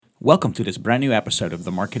Welcome to this brand new episode of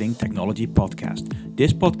the Marketing Technology Podcast.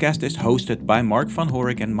 This podcast is hosted by Mark van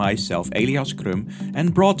Horik and myself, Elias Krum,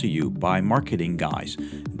 and brought to you by Marketing Guys,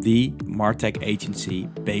 the MarTech agency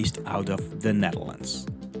based out of the Netherlands.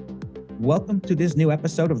 Welcome to this new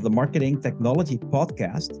episode of the Marketing Technology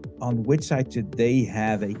Podcast, on which I today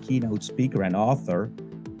have a keynote speaker and author,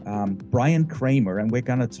 Bryan Kramer, and we're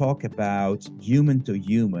going to talk about human to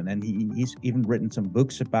human. And he's even written some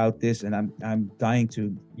books about this, and I'm dying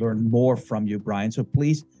to learn more from you, Bryan. So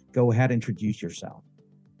please go ahead and introduce yourself.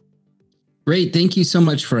 Great. Thank you so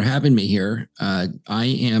much for having me here. I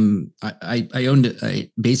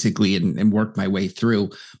owned basically and worked my way through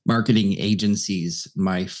marketing agencies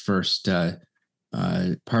my first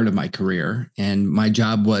part of my career. And my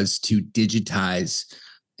job was to digitize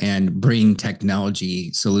and bring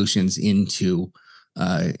technology solutions into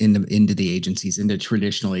the agencies, into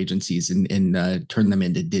traditional agencies, and turn them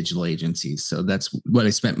into digital agencies. So that's what I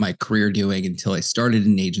spent my career doing until I started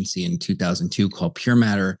an agency in 2002 called Pure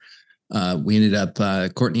Matter. We ended up,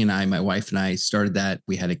 Courtney and I, my wife and I, started that.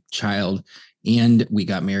 We had a child, and we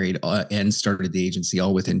got married and started the agency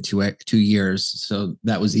all within 2 years. So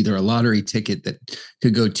that was either a lottery ticket that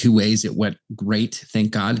could go two ways. It went great,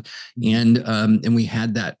 thank God. And we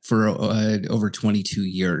had that for over 22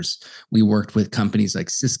 years. We worked with companies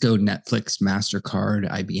like Cisco, Netflix, MasterCard,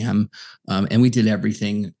 IBM, and we did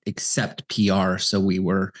everything except PR. So we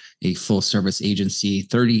were a full service agency,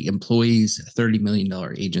 30 employees, $30 million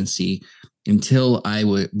agency. Until I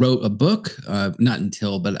wrote a book, not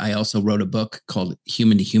until, but I also wrote a book called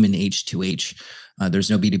Human to Human H2H. There's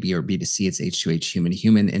no B2B or B2C, it's H2H, human to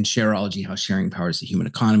human, and Shareology, how sharing powers the human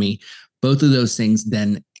economy. Both of those things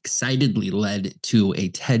then excitedly led to a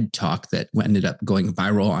TED Talk that ended up going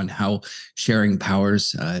viral on how sharing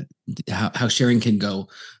powers, how sharing can go,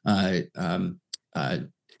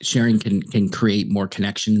 sharing can create more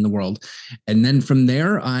connection in the world. And then from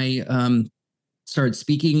there, I started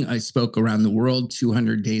speaking. I spoke around the world,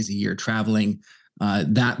 200 days a year traveling.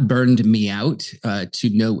 That burned me out to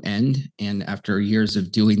no end. And after years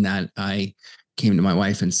of doing that, I came to my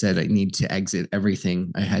wife and said, I need to exit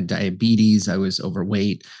everything. I had diabetes. I was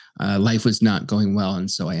overweight. Life was not going well.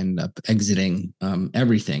 And so I ended up exiting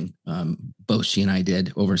everything. Both she and I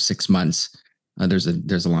did over 6 months. There's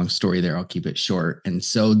a long story there. I'll keep it short. And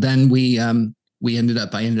so then I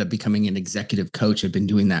ended up becoming an executive coach. I've been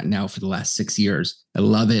doing that now for the last 6 years. I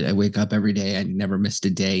love it. I wake up every day. I never missed a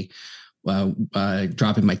day,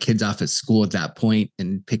 dropping my kids off at school at that point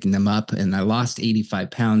and picking them up. And I lost 85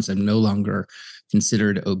 pounds. I'm no longer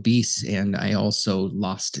considered obese. And I also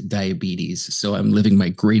lost diabetes. So I'm living my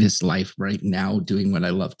greatest life right now, doing what I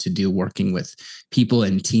love to do, working with people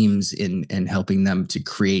and teams and helping them to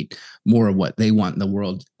create more of what they want in the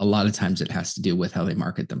world. A lot of times it has to do with how they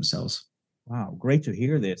market themselves. Wow, great to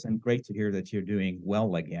hear this, and great to hear that you're doing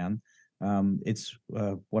well again. It's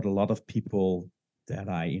what a lot of people that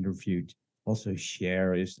I interviewed also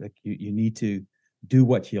share is like you need to do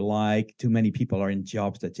what you like. Too many people are in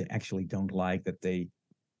jobs that you actually don't like, that they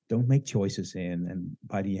don't make choices in, and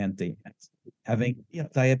by the end they having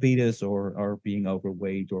diabetes or being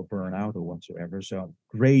overweight or burnout or whatsoever. So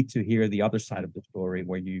great to hear the other side of the story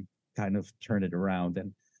where you kind of turn it around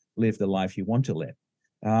and live the life you want to live.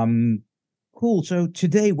 Cool. So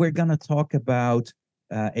today we're going to talk about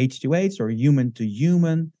H2H or human to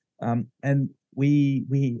human. And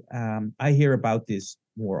I hear about this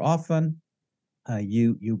more often.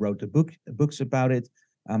 You wrote books about it.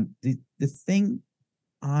 The thing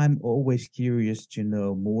I'm always curious to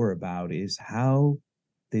know more about is how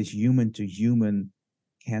this human to human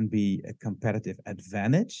can be a competitive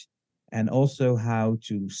advantage, and also how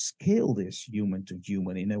to scale this human to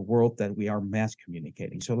human in a world that we are mass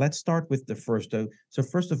communicating. So let's start with the first. So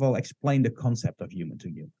first of all, explain the concept of human to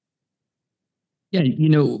human. Yeah,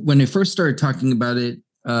 when I first started talking about it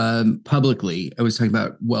publicly, I was talking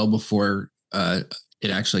about well before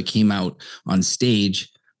it actually came out on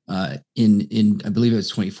stage. In I believe it was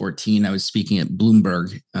 2014, I was speaking at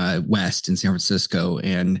Bloomberg West in San Francisco,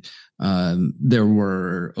 and there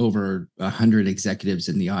were over 100 executives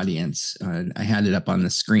in the audience. I had it up on the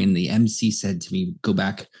screen. The MC said to me, go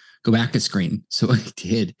back a screen. So I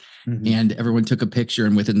did. Mm-hmm. And everyone took a picture.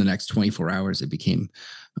 And within the next 24 hours, it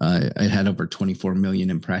had over 24 million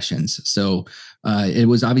impressions. So it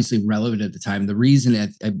was obviously relevant at the time. The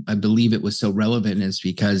reason I believe it was so relevant is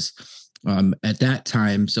because at that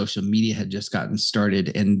time, social media had just gotten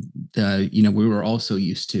started, and we were also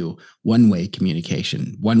used to one-way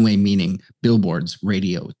communication. One-way meaning billboards,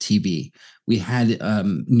 radio, TV. We had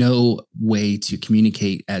no way to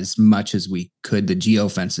communicate as much as we could. The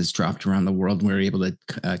geofences dropped around the world, and we were able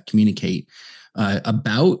to communicate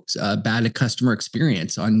about bad customer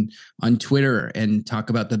experience on Twitter and talk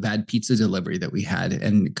about the bad pizza delivery that we had,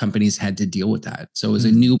 and companies had to deal with that. So it was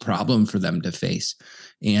a new problem for them to face,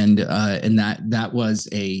 and that was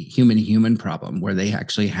a human problem where they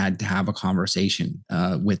actually had to have a conversation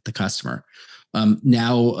with the customer.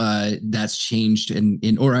 Now that's changed,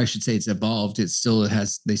 or I should say, it's evolved. They still have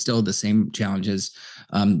the same challenges.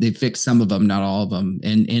 They fixed some of them, not all of them,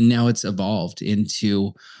 and now it's evolved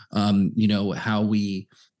into how we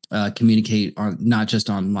communicate on not just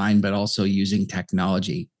online but also using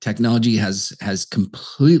technology. Technology has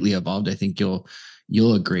completely evolved. I think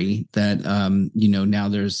you'll agree that now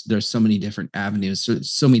there's so many different avenues,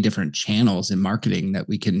 so many different channels in marketing that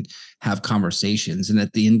we can have conversations. And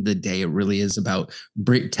at the end of the day, it really is about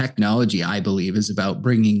technology. I believe is about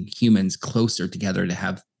bringing humans closer together to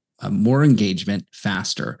have more engagement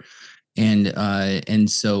faster. And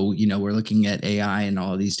so we're looking at AI and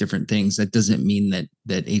all of these different things. That doesn't mean that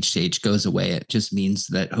H2H goes away. It just means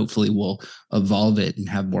that hopefully we'll evolve it and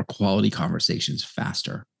have more quality conversations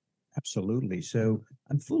faster. Absolutely. So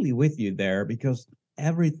I'm fully with you there, because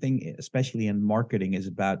everything, especially in marketing, is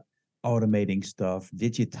about automating stuff,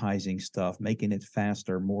 digitizing stuff, making it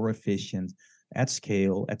faster, more efficient, at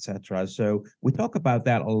scale, etc. So we talk about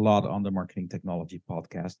that a lot on the Marketing Technology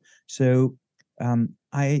podcast. So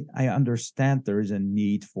I understand there is a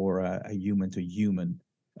need for a human-to-human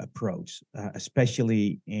approach,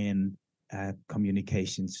 especially in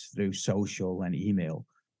communications through social and email.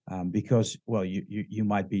 Because, well, you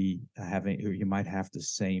might be having, or you might have the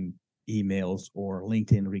same emails or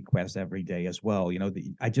LinkedIn requests every day as well.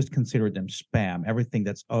 I just consider them spam. Everything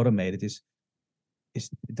that's automated is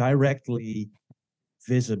directly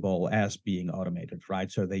visible as being automated,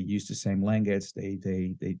 right? So they use the same language, they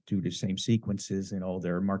do the same sequences in all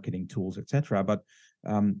their marketing tools, etc. But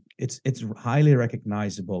it's highly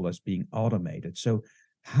recognizable as being automated. So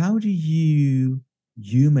how do you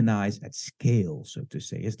humanize at scale, so to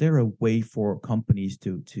say? Is there a way for companies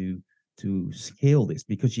to scale this?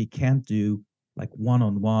 Because you can't do like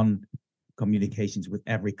one-on-one communications with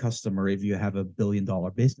every customer if you have $1 billion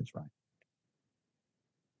business, right?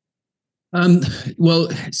 Well,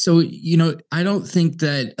 so I don't think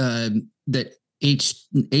that that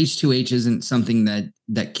H2H isn't something that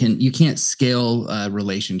you can't scale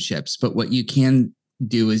relationships, but what you can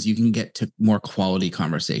do is you can get to more quality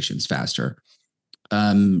conversations faster.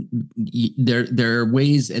 There are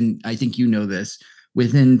ways, and I think this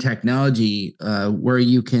within technology, where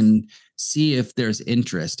you can see if there's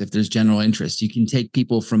interest, if there's general interest. You can take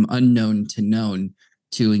people from unknown to known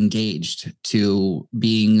to engaged to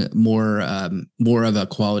being more of a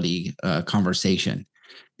quality conversation.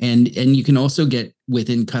 And you can also get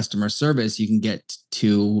within customer service, you can get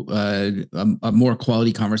to a more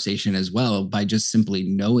quality conversation as well by just simply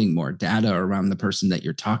knowing more data around the person that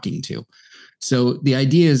you're talking to. So the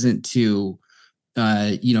idea isn't to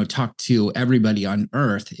talk to everybody on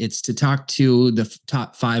earth. It's to talk to the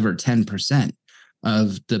top 5 or 10%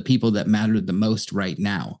 of the people that matter the most right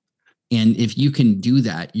now. And if you can do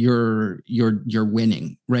that, you're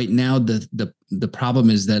winning. Right now, the problem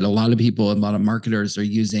is that a lot of people, a lot of marketers are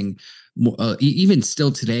using, even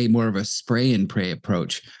still today, more of a spray and pray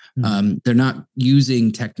approach. They're not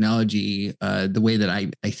using technology the way that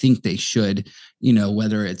I think they should,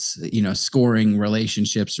 whether it's, scoring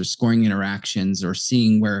relationships or scoring interactions or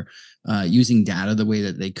seeing where, using data the way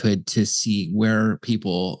that they could to see where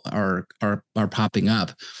people are popping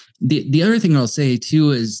up. The other thing I'll say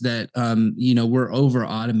too is that, we're over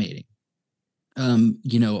automating.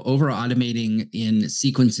 Over automating in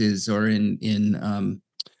sequences or in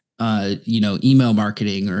email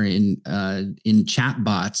marketing or in chat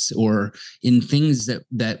bots or in things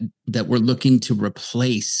that we're looking to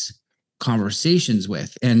replace conversations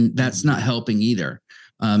with, and that's not helping either.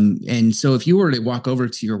 And so if you were to walk over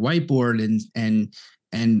to your whiteboard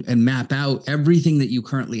and map out everything that you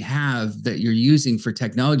currently have that you're using for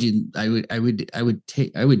technology, I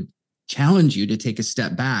would challenge you to take a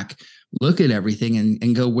step back, look at everything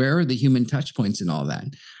and go, where are the human touch points in all that?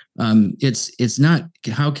 It's not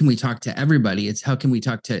how can we talk to everybody, it's how can we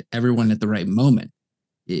talk to everyone at the right moment.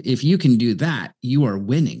 If you can do that, you are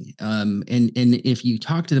winning. And if you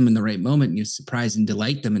talk to them in the right moment and you surprise and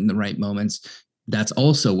delight them in the right moments, that's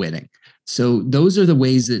also winning. So those are the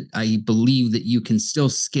ways that I believe that you can still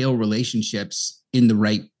scale relationships in the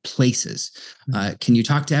right places. Can you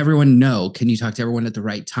talk to everyone? No. Can you talk to everyone at the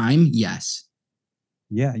right time? Yes.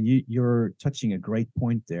 Yeah, you're touching a great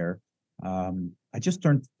point there. I just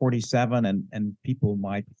turned 47, and people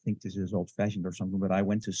might think this is old-fashioned or something, but I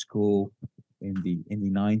went to school in the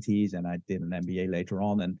 90s, and I did an MBA later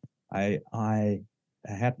on, and I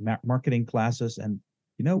had marketing classes, and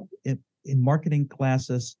in marketing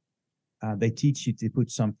classes, they teach you to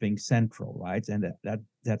put something central, right? And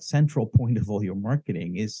that central point of all your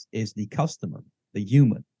marketing is the customer, the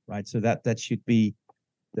human, right? So that should be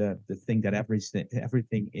the thing that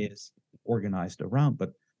everything is organized around.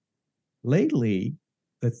 But lately,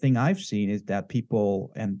 the thing I've seen is that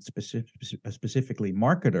people, and specifically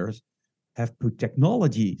marketers, have put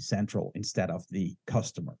technology central instead of the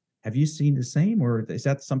customer. Have you seen the same, or is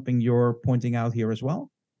that something you're pointing out here as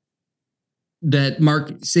well?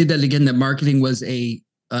 Say that again. That marketing was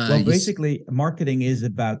well, basically, marketing is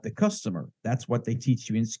about the customer. That's what they teach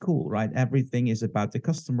you in school, right? Everything is about the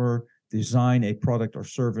customer. Design a product or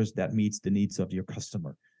service that meets the needs of your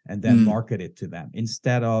customer, and then market it to them,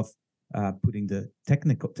 instead of putting the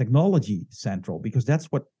technology central, because that's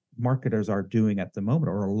what marketers are doing at the moment,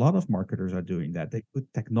 or a lot of marketers are doing that. They put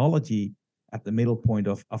technology at the middle point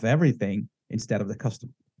of everything instead of the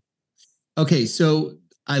customer. Okay, so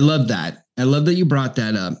I love that. I love that you brought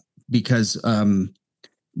that up, because and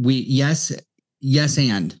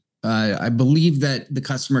I believe that the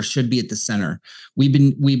customer should be at the center. We've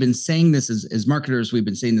been saying this as marketers. We've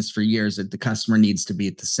been saying this for years, that the customer needs to be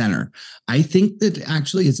at the center. I think that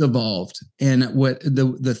actually it's evolved, and what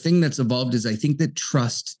the thing that's evolved is, I think that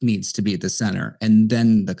trust needs to be at the center, and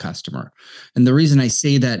then the customer. And the reason I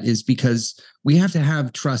say that is because we have to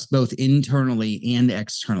have trust both internally and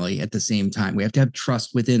externally at the same time. We have to have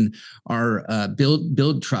trust within our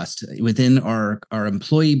build trust within our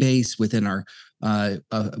employee base, within our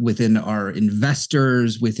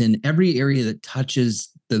investors, within every area that touches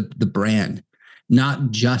the brand,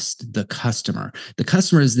 not just the customer. The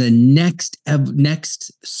customer is the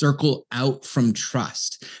next circle out from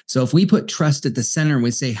trust. So if we put trust at the center and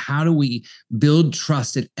we say, how do we build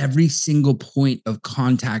trust at every single point of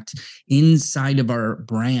contact inside of our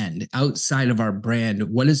brand, outside of our brand?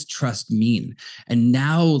 What does trust mean? And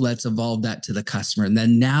now let's evolve that to the customer. And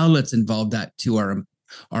then now let's involve that to our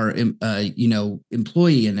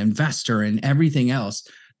employee and investor and everything else.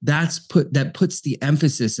 That puts the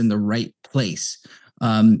emphasis in the right place.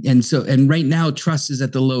 And right now, trust is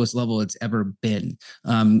at the lowest level it's ever been.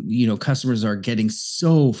 Customers are getting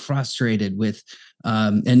so frustrated with,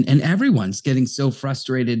 and everyone's getting so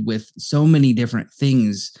frustrated with so many different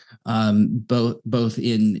things, both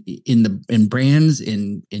in brands,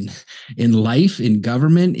 in life, in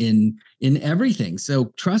government, in everything. So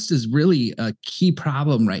trust is really a key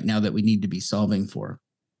problem right now that we need to be solving for.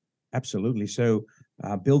 Absolutely. So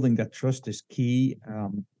building that trust is key.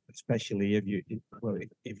 Especially if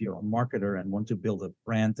you're a marketer and want to build a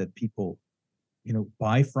brand that people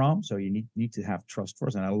buy from. So you need to have trust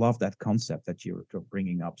first. And I love that concept that you're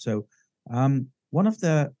bringing up. So one of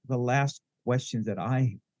the last questions that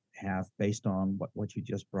I have, based on what you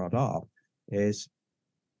just brought up, is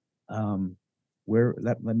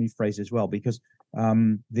let me phrase as well, because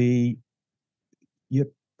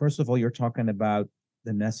first of all, you're talking about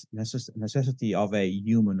the necessity of a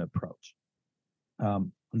human approach.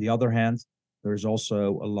 On the other hand, there's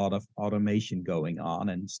also a lot of automation going on,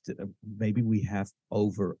 and maybe we have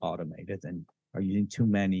over automated and are using too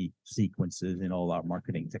many sequences in all our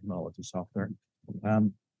marketing technology software.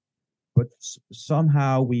 But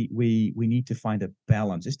somehow we need to find a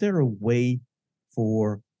balance. Is there a way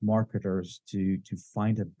for marketers to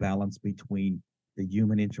find a balance between the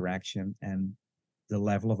human interaction and the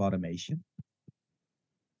level of automation?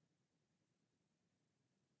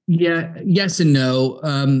 Yeah, yes and no.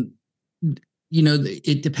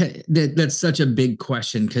 It depends. That's such a big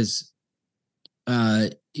question, because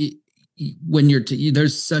when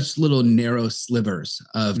there's such little narrow slivers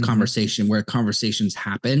of conversation where conversations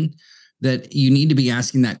happen, that you need to be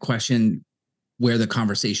asking that question where the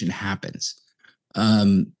conversation happens.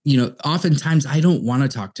 Oftentimes I don't want to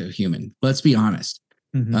talk to a human. Let's be honest.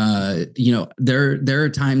 There are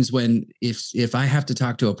times when if I have to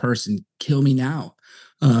talk to a person, kill me now.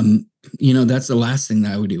 That's the last thing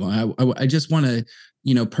that I would do. I just want to,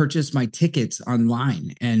 purchase my tickets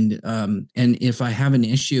online. And if I have an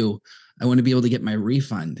issue, I want to be able to get my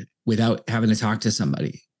refund without having to talk to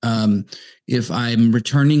somebody. If I'm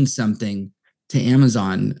returning something to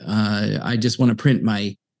Amazon, I just want to print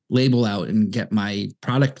my label out and get my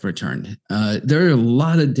product returned. There are a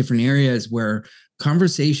lot of different areas where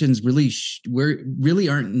conversations really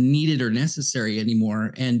aren't needed or necessary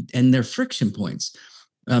anymore, and they're friction points.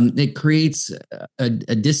 It creates a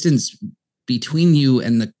distance between you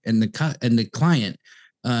and the client,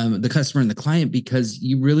 the customer and the client, because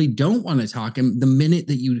you really don't want to talk. And the minute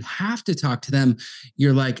that you have to talk to them,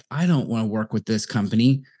 you're like, I don't want to work with this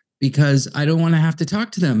company because I don't want to have to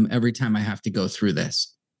talk to them every time I have to go through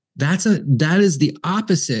this. That is the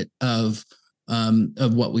opposite of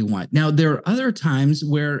what we want. Now, there are other times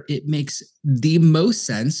where it makes the most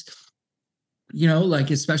sense,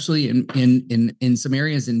 like especially in some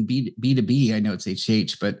areas in B2B. I know it's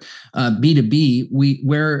HH, but B2B,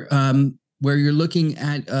 where you're looking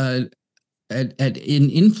at an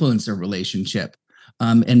influencer relationship,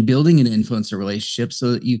 and building an influencer relationship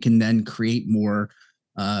so that you can then create more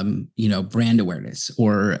brand awareness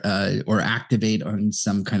or activate on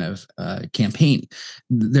some kind of campaign.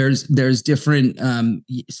 There's different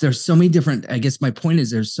there's so many different, I guess my point is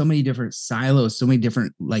there's so many different silos, so many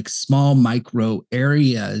different like small micro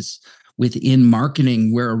areas within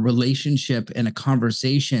marketing where a relationship and a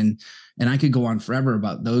conversation, and I could go on forever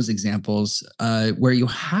about those examples, where you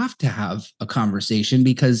have to have a conversation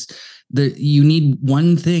because you need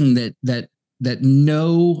one thing that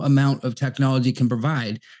no amount of technology can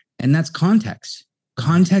provide, and that's context.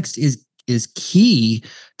 Context is key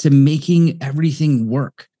to making everything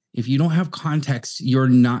work. If you don't have context, you're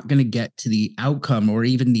not going to get to the outcome or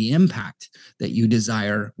even the impact that you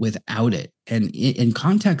desire without it. And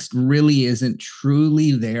context really isn't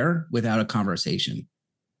truly there without a conversation.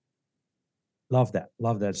 Love that.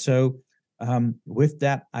 Love that. So with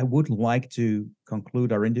that, I would like to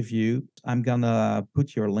conclude our interview. I'm going to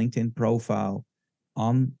put your LinkedIn profile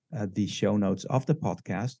on the show notes of the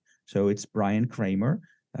podcast. So it's Bryan Kramer.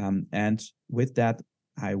 And with that,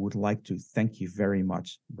 I would like to thank you very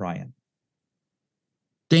much, Bryan.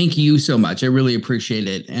 Thank you so much. I really appreciate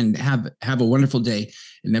it, and have a wonderful day.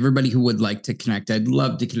 And everybody who would like to connect, I'd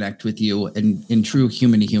love to connect with you. And in true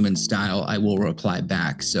human to human style, I will reply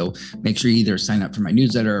back. So make sure you either sign up for my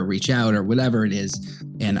newsletter or reach out or whatever it is.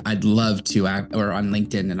 And I'd love to or on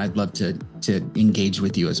LinkedIn, and I'd love to engage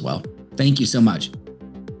with you as well. Thank you so much.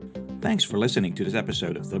 Thanks for listening to this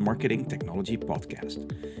episode of the Marketing Technology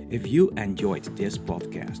Podcast. If you enjoyed this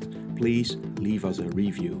podcast, please leave us a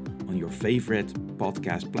review on your favorite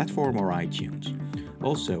podcast platform or iTunes.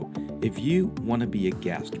 Also, if you want to be a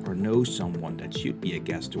guest or know someone that should be a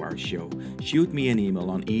guest to our show, shoot me an email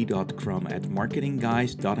on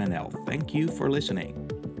e.crum@marketingguys.nl. Thank you for listening.